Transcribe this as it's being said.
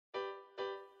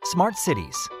Smart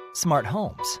cities, smart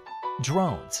homes,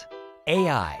 drones,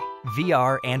 AI,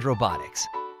 VR, and robotics.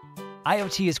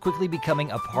 IoT is quickly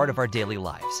becoming a part of our daily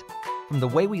lives, from the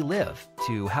way we live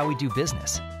to how we do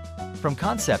business. From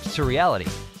concept to reality,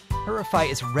 Hurify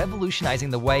is revolutionizing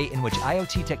the way in which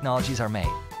IoT technologies are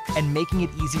made and making it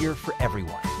easier for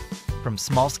everyone, from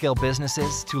small-scale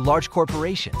businesses to large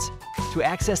corporations, to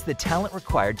access the talent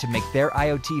required to make their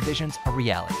IoT visions a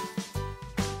reality.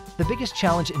 The biggest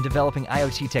challenge in developing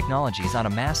IoT technologies on a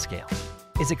mass scale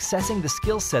is accessing the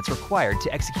skill sets required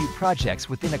to execute projects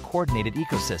within a coordinated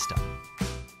ecosystem.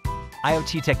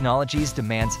 IoT technologies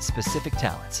demands specific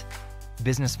talents: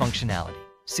 business functionality,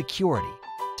 security,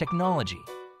 technology,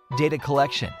 data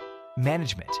collection,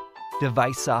 management,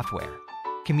 device software,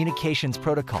 communications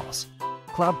protocols,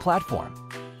 cloud platform,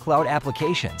 cloud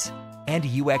applications, and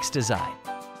UX design.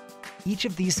 Each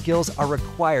of these skills are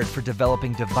required for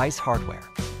developing device hardware,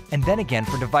 and then again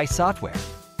for device software,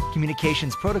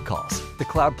 communications protocols, the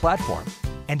cloud platform,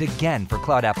 and again for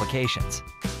cloud applications.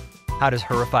 How does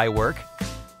Hurify work?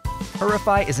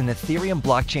 Hurify is an Ethereum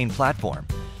blockchain platform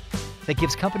that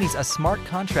gives companies a smart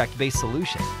contract-based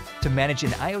solution to manage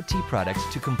an IoT product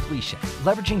to completion.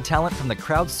 Leveraging talent from the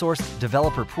crowdsourced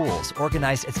developer pools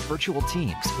organized as virtual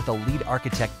teams with a lead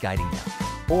architect guiding them.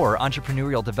 Or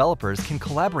entrepreneurial developers can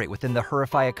collaborate within the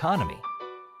Hurify economy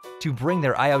to bring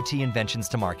their IoT inventions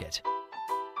to market.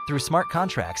 Through smart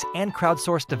contracts and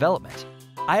crowdsourced development,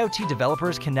 IoT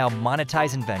developers can now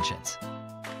monetize inventions.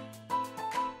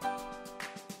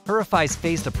 Hurify's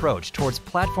phased approach towards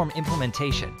platform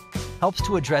implementation helps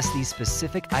to address these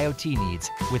specific IoT needs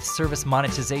with service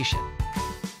monetization,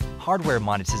 hardware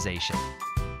monetization,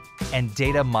 and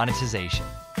data monetization.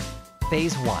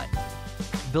 Phase 1.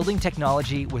 Building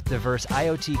technology with diverse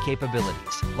IoT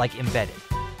capabilities like embedded,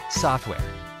 software,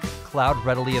 cloud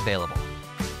readily available.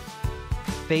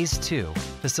 Phase 2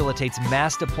 facilitates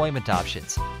mass deployment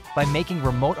options by making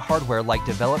remote hardware like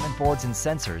development boards and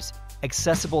sensors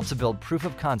accessible to build proof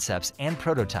of concepts and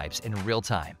prototypes in real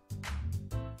time.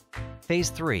 Phase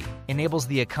 3 enables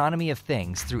the economy of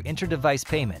things through inter-device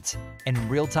payments and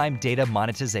real-time data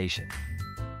monetization.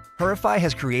 Hurify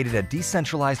has created a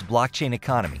decentralized blockchain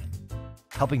economy,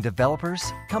 helping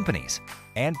developers, companies,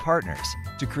 and partners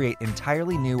to create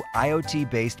entirely new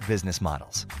IoT-based business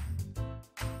models.